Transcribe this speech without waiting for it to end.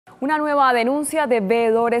Una nueva denuncia de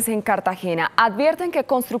veedores en Cartagena. Advierten que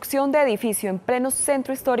construcción de edificio en pleno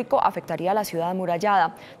centro histórico afectaría a la ciudad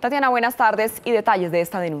amurallada. Tatiana, buenas tardes y detalles de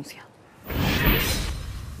esta denuncia.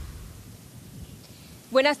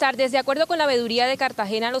 Buenas tardes. De acuerdo con la Veeduría de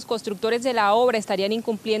Cartagena, los constructores de la obra estarían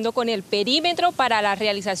incumpliendo con el perímetro para la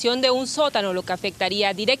realización de un sótano, lo que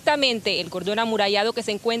afectaría directamente el cordón amurallado que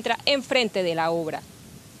se encuentra enfrente de la obra.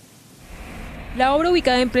 La obra,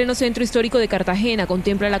 ubicada en pleno centro histórico de Cartagena,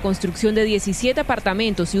 contempla la construcción de 17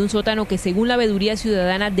 apartamentos y un sótano que, según la Veeduría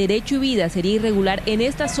Ciudadana Derecho y Vida, sería irregular en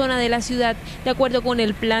esta zona de la ciudad, de acuerdo con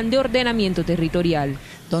el Plan de Ordenamiento Territorial.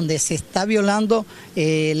 Donde se está violando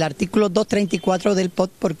el artículo 234 del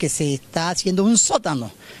POT porque se está haciendo un sótano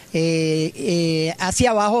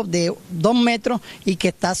hacia abajo de 2 metros y que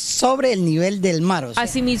está sobre el nivel del mar. O sea,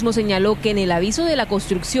 asimismo, señaló que en el aviso de la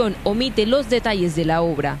construcción omite los detalles de la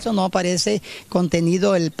obra. Eso no aparece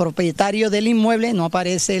contenido el propietario del inmueble, no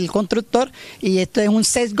aparece el constructor, y esto es un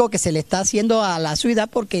sesgo que se le está haciendo a la ciudad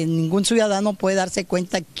porque ningún ciudadano puede darse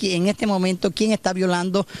cuenta que en este momento quién está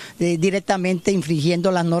violando directamente,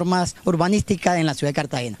 infringiendo las normas urbanísticas en la ciudad de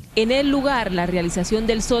Cartagena. En el lugar, la realización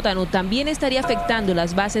del sótano también estaría afectando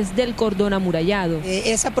las bases del cordón amurallado.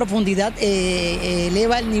 Esa profundidad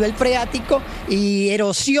eleva el nivel freático y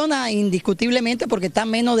erosiona indiscutiblemente porque está a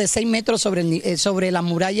menos de 6 metros sobre la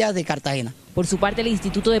muralla de Cartagena. Por su parte, el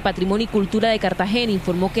Instituto de Patrimonio y Cultura de Cartagena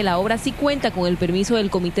informó que la obra sí cuenta con el permiso del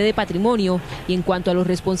Comité de Patrimonio y en cuanto a los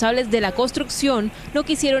responsables de la construcción, no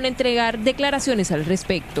quisieron entregar declaraciones al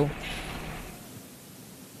respecto.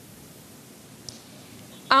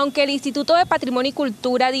 Aunque el Instituto de Patrimonio y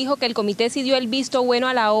Cultura dijo que el comité sí dio el visto bueno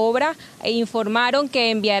a la obra, informaron que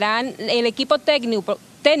enviarán el equipo técnico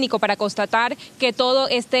para constatar que todo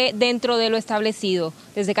esté dentro de lo establecido.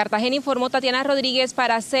 Desde Cartagena informó Tatiana Rodríguez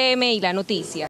para CMI La Noticia.